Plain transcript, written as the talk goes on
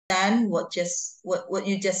what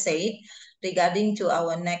you just said regarding to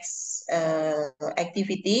our next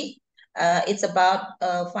activity. It's about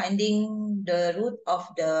finding the root of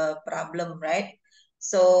the problem, right?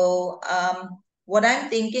 So what I'm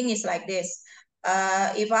thinking is like this.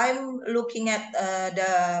 If I'm looking at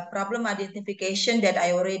the problem identification that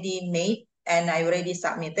I already made and I already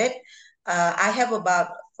submitted, I have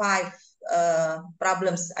about 5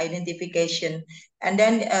 problems identification. And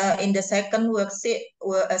then in the second worksheet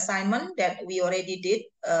assignment that we already did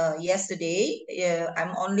yesterday,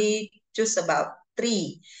 I'm only just about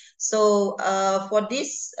 3. So for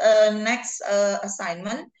this next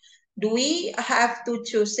assignment, do we have to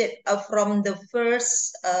choose it from the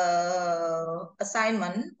first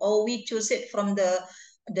assignment, or we choose it from the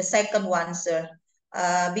second one, sir?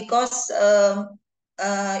 Because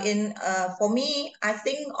for me, I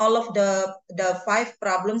think all of the 5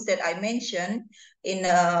 problems that I mentioned in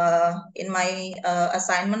my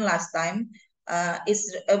assignment last time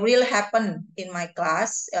is real happen in my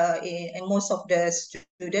class in most of the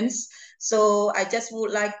students. So I just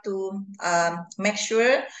would like to make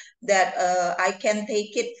sure that I can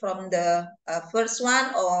take it from the first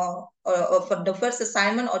one, or for the first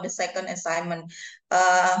assignment or the second assignment.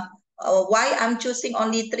 Why I'm choosing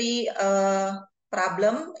only 3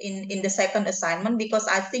 problem in the second assignment, because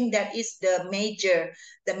I think that is the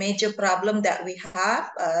major problem that we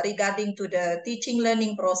have regarding to the teaching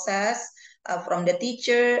learning process from the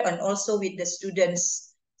teacher and also with the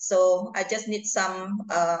students. So I just need some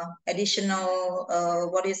additional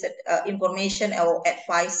information or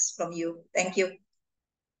advice from you. Thank you.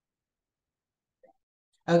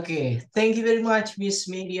 Okay, thank you very much, Miss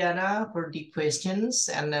Mediana, for the questions,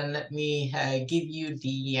 and then let me give you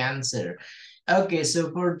the answer. Okay,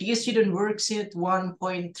 so for the student worksheet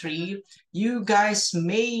 1.3, you guys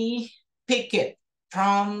may pick it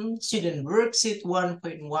from student worksheet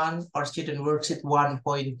 1.1 or student worksheet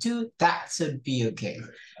 1.2. That should be okay.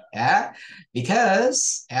 Yeah,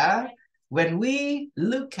 because when we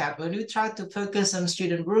try to focus on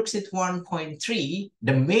student worksheet 1.3,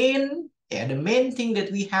 the main thing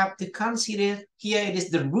that we have to consider here is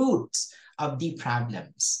the roots of the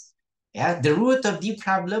problems. Yeah, the root of the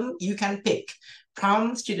problem you can pick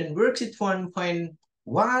from student worksheet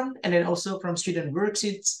 1.1 and then also from student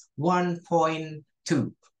worksheets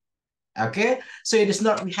 1.2. Okay, so it is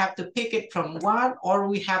not we have to pick it from 1 or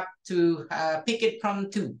we have to pick it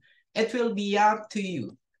from 2. It will be up to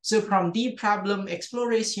you. So from the problem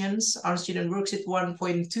explorations on student worksheet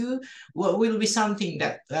 1.2, what will be something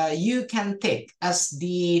that you can take as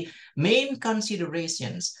the main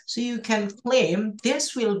considerations. So you can claim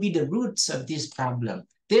this will be the roots of this problem.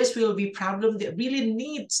 This will be problem that really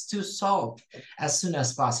needs to solve as soon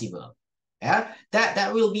as possible. Yeah,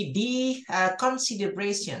 that will be the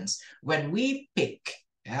considerations when we pick.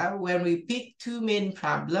 When we pick 2 main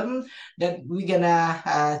problem that we're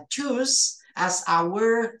gonna choose as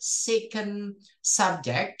our second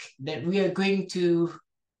subject that we are going to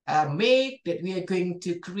we are going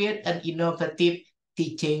to create an innovative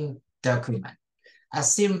teaching document.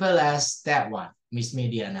 As simple as that one, Miss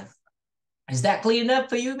Mediana. Is that clear enough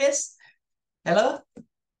for you, Miss? Hello?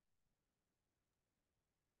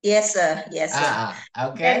 Yes, sir. Yes, sir.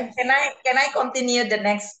 Okay. Can I continue the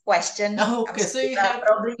next question? Oh, okay, so you have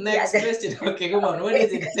probably next question. Okay, come on. What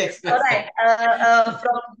is it? Next question. All right.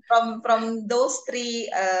 From those 3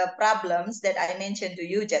 problems that I mentioned to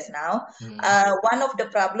you just now, one of the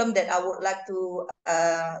problem that I would like to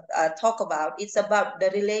talk about is about the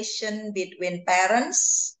relation between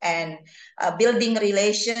parents and building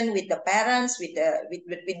relation with the parents, with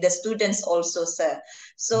the students also, sir.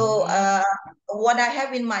 So what I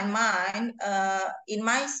have in my mind in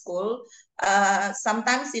my school,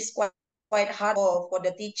 sometimes it's quite hard for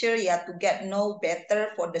the teacher to get know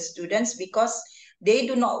better for the students, because they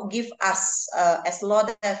do not give us as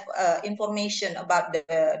lot of information about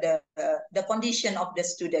the condition of the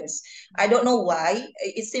students. I don't know why.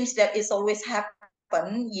 It seems that it's always happen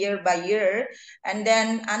year by year, and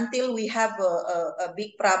then until we have a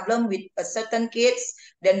big problem with certain kids,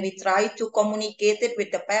 then we try to communicate it with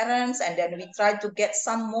the parents, and then we try to get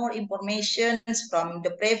some more information from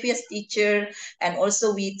the previous teacher, and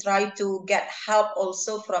also we try to get help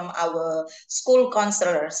also from our school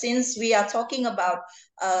counselor. Since we are talking about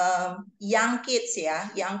young kids,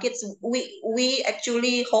 we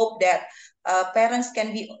actually hope that parents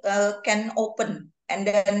can open and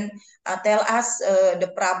then tell us the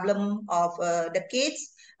problem of the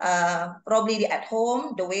kids, probably at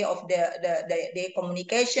home, the way of the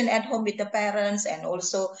communication at home with the parents, and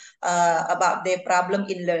also about their problem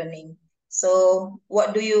in learning. So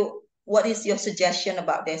what is your suggestion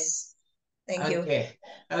about this? Thank you.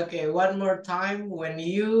 Okay, one more time. When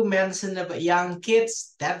you mention about young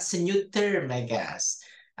kids, that's a new term, I guess.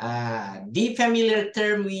 The familiar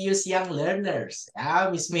term we use, young learners.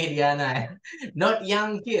 Miss Mediana, not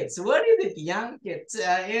young kids. What is it, young kids?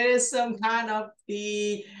 It is some kind of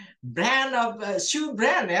the brand of shoe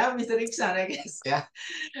brand, yeah, Mr. Iksan, I guess. Yeah.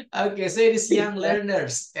 Okay, so it is young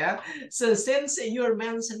learners. Yeah. So since you're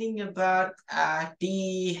mentioning about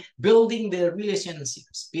the building the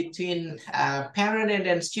relationships between parent and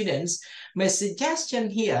then students, my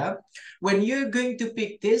suggestion here, when you're going to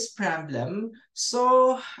pick this problem,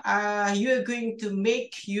 so you're going to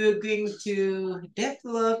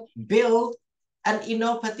develop, build an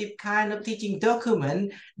innovative kind of teaching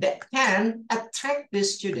document that can attract the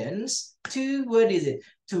students to, what is it,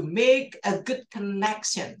 to make a good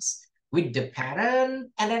connections with the parent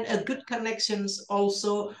and then a good connections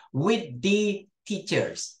also with the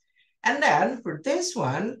teachers. And then for this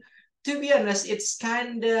one, to be honest, it's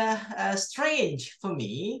kind of strange for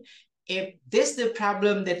me if this is the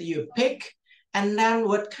problem that you pick, and then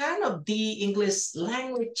what kind of the English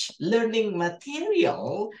language learning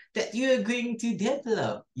material that you're going to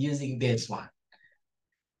develop using this one.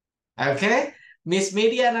 Okay, Miss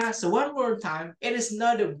Mediana, so one more time, it is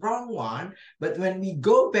not the wrong one, but when we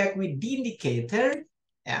go back with the indicator,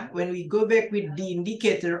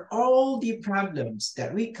 all the problems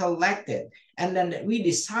that we collected, and then we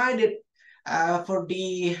decided for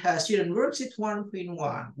the student worksheet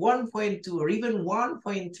 1.1, 1.2, or even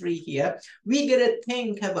 1.3 here, we gotta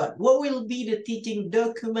think about what will be the teaching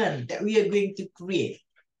document that we are going to create,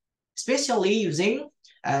 especially using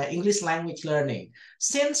English language learning.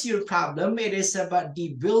 Since your problem, it is about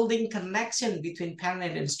the building connection between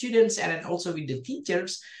parent and students and then also with the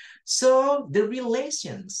teachers. So the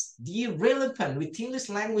relations, the relevant with English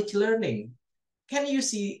language learning. Can you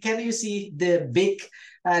see the big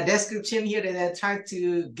description here that I tried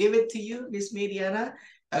to give it to you, Miss Mediana?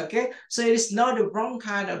 Okay, so it is not the wrong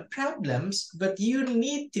kind of problems, but you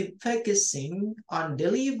need to focusing on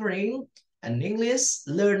delivering an English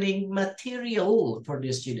learning material for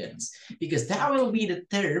the students, because that will be the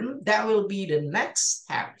term, that will be the next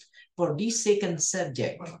step for this second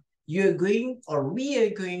subject. We are going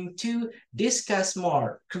to discuss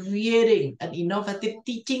more, creating an innovative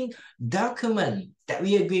teaching document that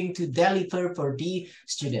we are going to deliver for the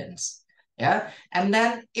students. Yeah, and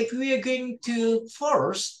then if we are going to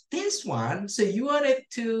force this one, so you wanted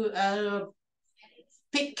to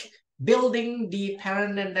pick building the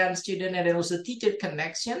parent and then student and also teacher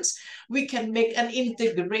connections, we can make an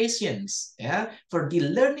integrations, yeah, for the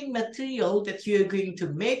learning material that you're going to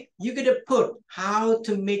make. You're going to put how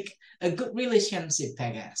to make a good relationship, I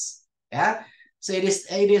guess. Yeah. So it is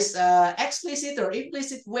explicit or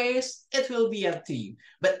implicit ways, it will be up to you,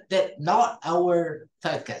 but that not our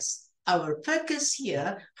focus. Our focus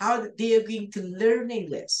here, how they are going to learn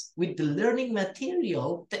English with the learning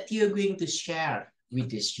material that you're going to share with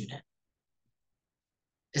the student.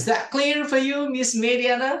 Is that clear for you, Miss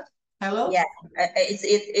Mediana? Hello? Yeah,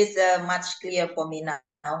 it's much clear for me now.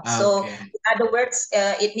 So, Okay. in other words,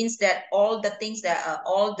 it means that all the things that are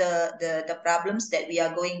all the problems that we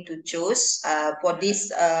are going to choose for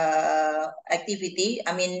this activity.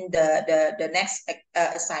 I mean, the next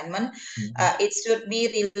assignment, it should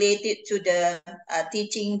be related to the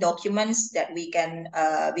teaching documents that we can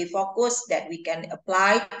be focused, that we can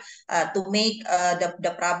apply to make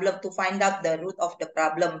the problem, to find out the root of the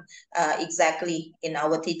problem exactly in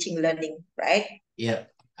our teaching learning, right? Yep.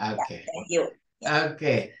 Yeah, Okay. thank you. Yeah.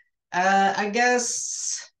 Okay. I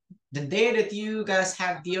guess the day that you guys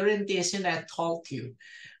have the orientation, I told you,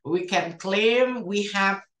 we can claim we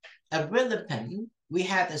have a relevant, we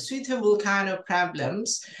have a suitable kind of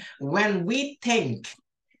problems when we think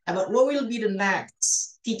about what will be the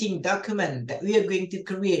next teaching document that we are going to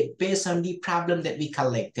create based on the problem that we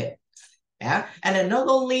collected. Yeah, and then not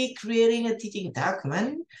only creating a teaching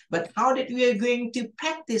document, but how that we are going to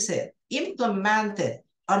practice it, implement it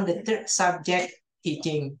on the third subject,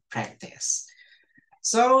 teaching practice.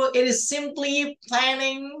 So it is simply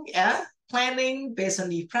planning, yeah, planning based on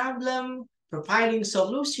the problem, providing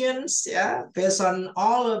solutions, yeah, based on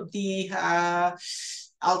all of the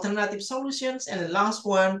alternative solutions, and the last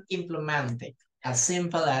one, implementing. As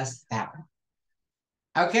simple as that.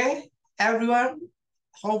 Okay, everyone.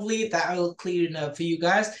 Hopefully that will clear enough for you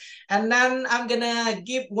guys. And then I'm gonna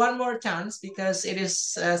give one more chance because it is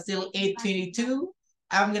still 8:22.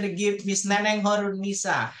 I'm gonna give Miss Naneng Horun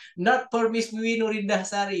Nisa, not for Miss Wiwi Nurindah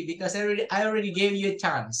Sari, because I already gave you a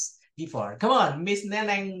chance before. Come on, Miss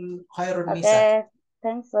Naneng Horun Nisa. Okay,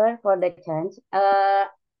 thanks sir for the chance.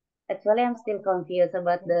 Actually, I'm still confused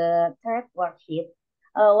about the third worksheet.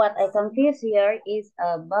 What I confuse here is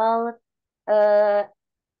about uh,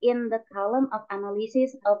 in the column of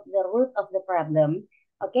analysis of the root of the problem.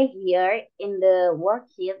 Okay, here in the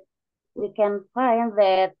worksheet, we can find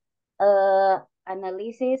that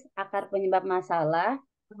analysis akar penyebab masalah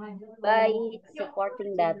by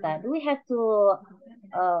supporting data. Do we have to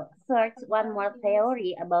search one more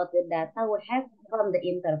theory about the data we have from the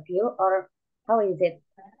interview, or how is it?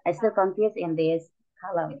 I still confused in this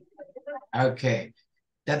column. Okay,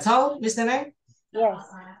 that's all, Miss Neneng? Yes.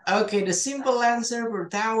 Okay, the simple answer for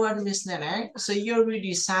that one, Miss Neneng. So you already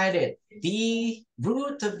decided the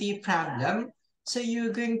root of the problem. So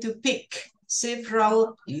you're going to pick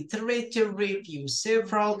several literature reviews,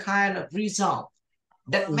 several kind of results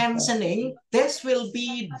that mentioning this will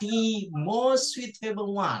be the most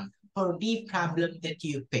suitable one for the problem that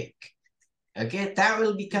you pick. Okay, that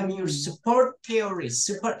will become your support theory,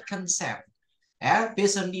 support concept,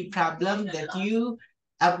 based on the problem that you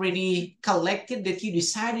already collected, that you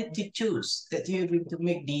decided to choose, that you're going to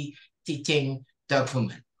make the teaching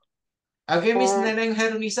document. Okay, Miss Neneng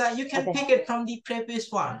Herunisa, you can pick it from the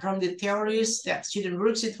previous one, from the theories that student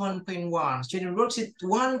worksheet 1.1, student worksheet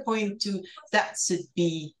 1.2, that should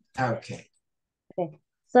be okay. Okay.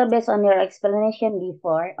 So based on your explanation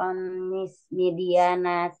before on Miss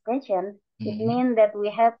Mediana's question, it means that we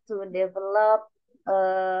have to develop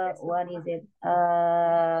what is it?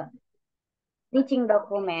 Teaching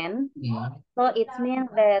document. So it means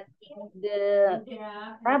that the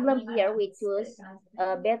problem here we choose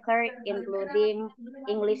better including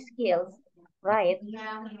English skills, right?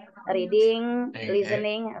 Reading,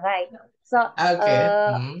 listening, right? So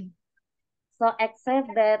so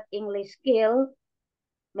except that English skill,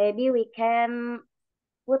 maybe we can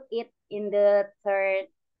put it in the third,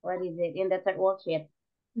 what is it? In the third worksheet.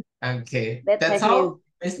 Okay, that's all,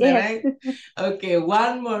 Miss Neneng? Okay,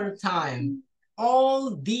 one more time.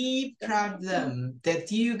 All the problem that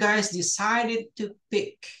you guys decided to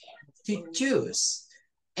pick, to choose,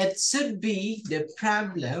 it should be the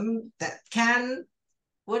problem that can,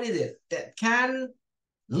 what is it? That can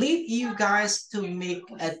lead you guys to make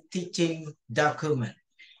a teaching document,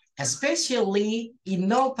 especially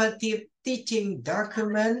innovative teaching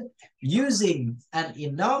document using an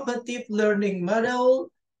innovative learning model,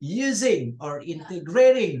 using or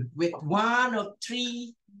integrating with one of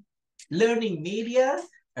three learning media,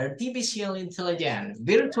 artificial intelligence,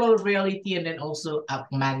 virtual reality, and then also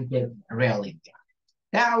augmented reality.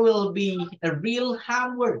 That will be a real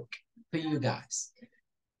hard work for you guys.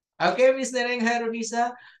 Okay, Miss Neneng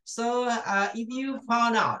Herunisa. So if you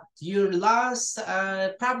found out your last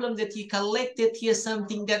problem that you collected here,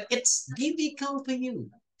 something that it's difficult for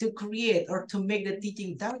you to create or to make the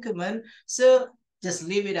teaching document, so just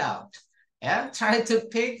leave it out. Yeah, try to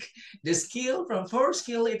pick the skill from four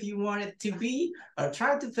skill if you want it to be, or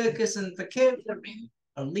try to focus on vocabulary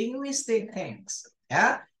or linguistic things.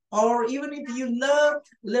 Yeah, or even if you love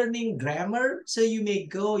learning grammar, so you may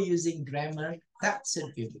go using grammar. That should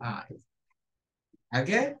be fine.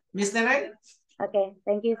 Okay, Miss Neneng? Okay,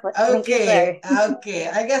 thank you for okay, okay.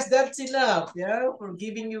 I guess that's enough, yeah, for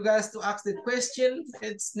giving you guys to ask the question.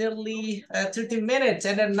 It's nearly 30 minutes,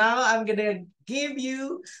 and then now I'm gonna give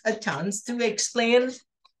you a chance to explain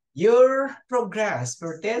your progress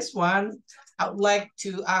for this one. I would like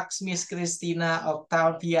to ask Miss Christina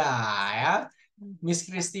Octavia, yeah? Miss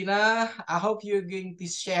Christina, I hope you're going to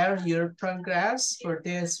share your progress for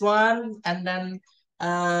this one. And then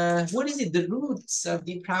what is it, the roots of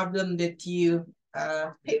the problem that you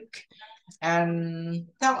pick? And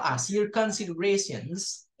tell us your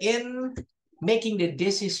considerations in making the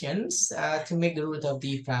decisions to make the root of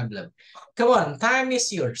the problem. Come on, time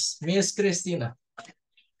is yours, Miss Christina.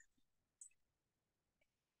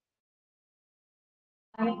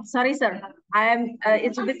 Sorry, sir.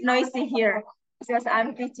 It's a bit noisy here because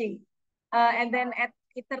I'm teaching. And then at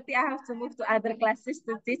 8:30, I have to move to other classes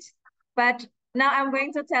to teach. But now I'm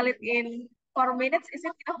going to tell it in 4 minutes. Is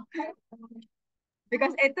it enough?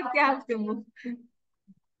 Because 8:30, I have to move.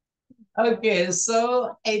 Okay,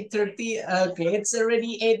 so 8:30. Okay, it's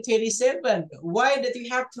already 8:27. Why did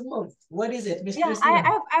you have to move? What is it, Miss Christina?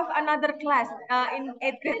 I have another class in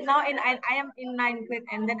 8th grade. Now I am in 9th grade,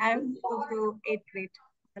 and then I move to 8th grade.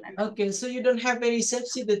 Okay, so you don't have any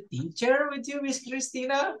substitute teacher with you, Miss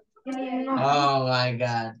Christina? No. Oh my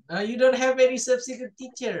God. You don't have any substitute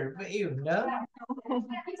teacher with you, no?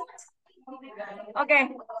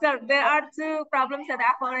 Okay, so there are two problems that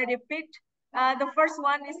I've already picked. The first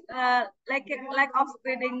one is lack of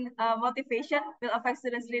reading motivation will affect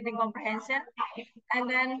students' reading comprehension, and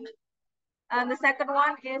then the second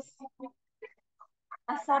one is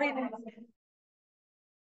sorry.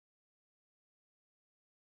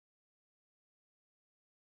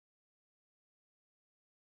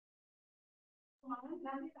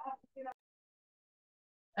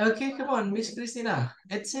 Okay, come on, Miss Christina.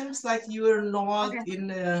 It seems like you are not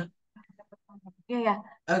in Yeah.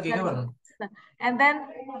 Okay, come on. And then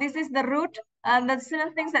this is the root. The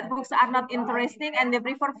student thinks that books are not interesting and they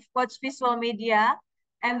prefer watch visual media.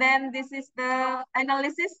 And then this is the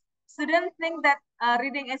analysis. Students think that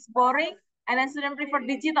reading is boring, and then students prefer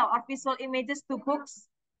digital or visual images to books.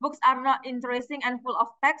 Books are not interesting and full of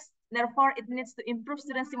text. Therefore, it needs to improve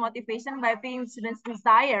students' motivation by paying students'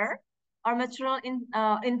 desire or mutual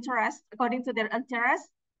interest according to their interest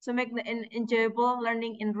to make the enjoyable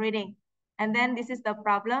learning in reading. And then this is the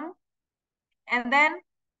problem. And then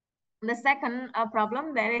the second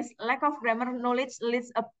problem, there is lack of grammar knowledge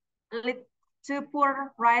leads to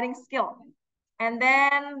poor writing skill. And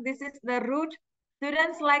then this is the root.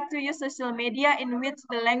 Students like to use social media in which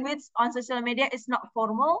the language on social media is not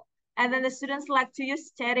formal. And then the students like to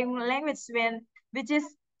use sharing language which is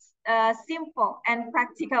simple and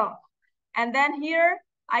practical. And then here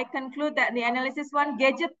I conclude that the analysis one,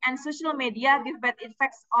 gadget and social media give bad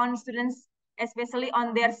effects on students, especially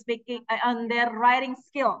on their speaking, on their writing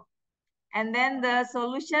skill. And then the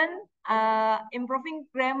solution, improving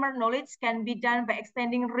grammar knowledge can be done by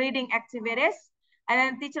extending reading activities. And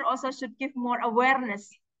then teacher also should give more awareness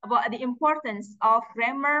about the importance of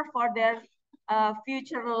grammar for their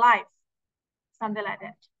future life. Something like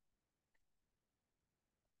that.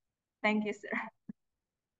 Thank you, sir.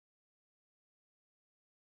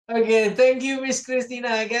 Okay, thank you, Miss Christina.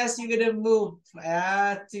 I guess you're gonna move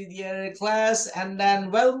to the other class, and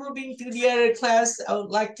then while moving to the other class, I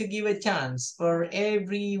would like to give a chance for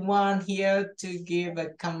everyone here to give a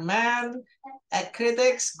comment, a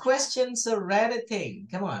critics, questions, or anything.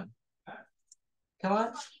 Come on, come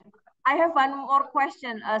on. I have one more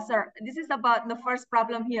question, sir. This is about the first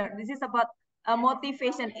problem here. This is about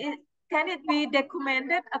motivation. Can it be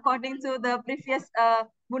documented according to the previous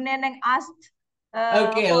Bu Neneng asked?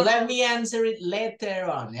 Okay, let me answer it later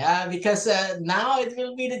on, yeah, because now it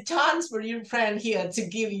will be the chance for your friend here to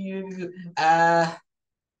give you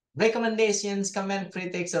recommendations, comment,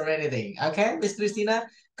 critics, or anything. Okay, Miss Christina,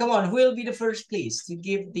 come on, who will be the first, please, to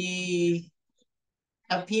give the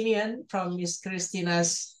opinion from Miss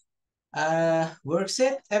Christina's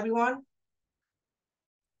worksheet, everyone?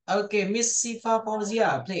 Okay, Miss Sifa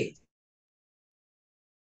Fauzia, please.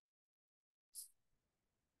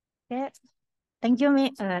 Okay. Thank you,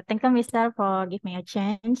 Mr. for giving me a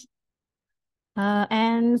chance.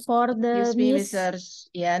 And for the Excuse me, Mr.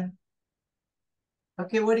 Ian.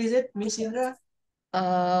 Okay, what is it, Miss Indra?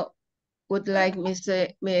 Would like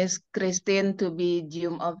Miss Christine to be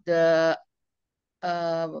zoom of the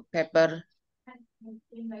paper.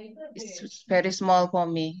 It's very small for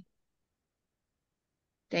me.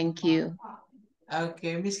 Thank you.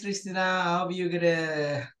 Okay, Miss Christina, how are you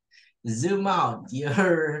gonna zoom out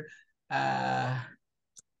your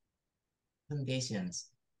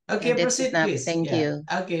presentations? Okay, Yeah, proceed, please. Thank you.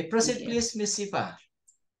 Okay, proceed, please, Miss Sifa.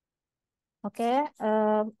 Okay,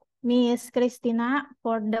 Miss Christina,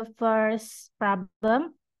 for the first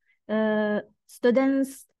problem,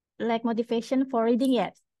 students lack motivation for reading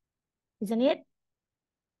yet, isn't it?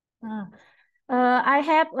 I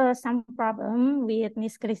have some problem with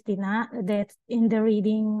Miss Christina that in the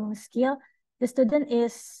reading skill, the student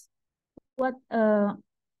is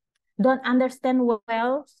don't understand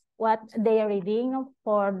well what they are reading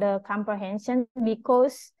for the comprehension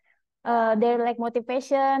because they lack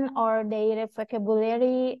motivation or their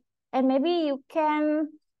vocabulary, and maybe you can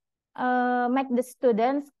make the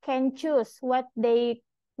students can choose what they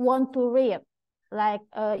want to read, like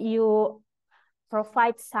you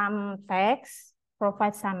provide some text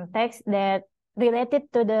that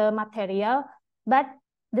related to the material, but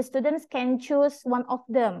the students can choose one of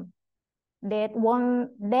them that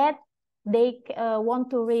they want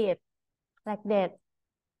to read, like that.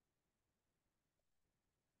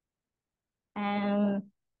 And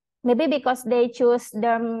maybe because they choose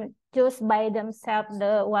by themselves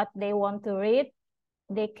what they want to read,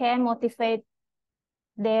 they can motivate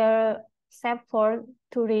their self to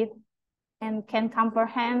read and can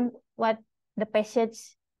comprehend what the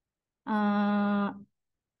passage about,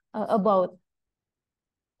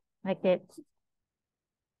 like that.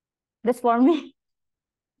 That's for me.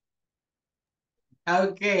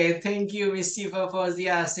 Okay, thank you, Miss Sifa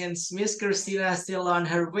Fauzia. Since Miss Christina is still on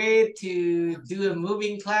her way to do a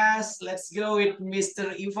moving class, let's go with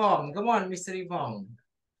Mr. Yvonne. Come on, Mr. Yvonne.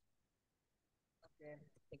 Okay.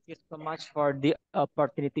 Thank you so much for the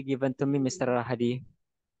opportunity given to me, Mr. Rahadi.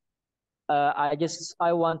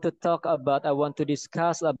 I want to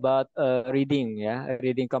discuss about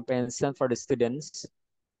reading comprehension for the students.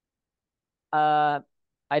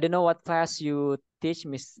 I don't know what class you teach,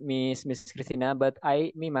 Miss Christina, but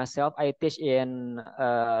me myself, I teach in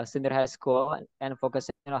senior high school and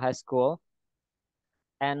vocational high school,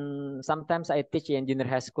 and sometimes I teach in junior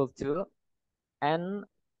high school too. And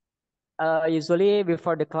usually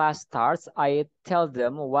before the class starts, I tell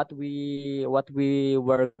them what we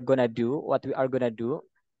were gonna do, what we are gonna do,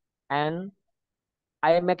 and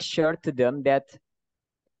I make sure to them that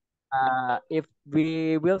if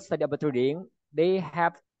we will study about reading, they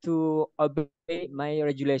have to obey my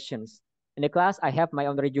regulations. In the class, I have my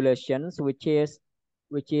own regulations, which is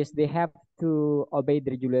they have to obey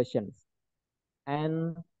the regulations.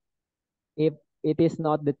 And if it is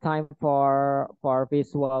not the time for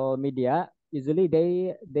visual media, usually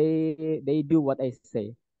they do what I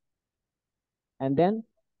say. And then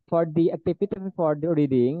for the activity for the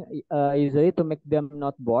reading, usually to make them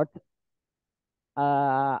not bored,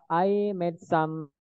 I made some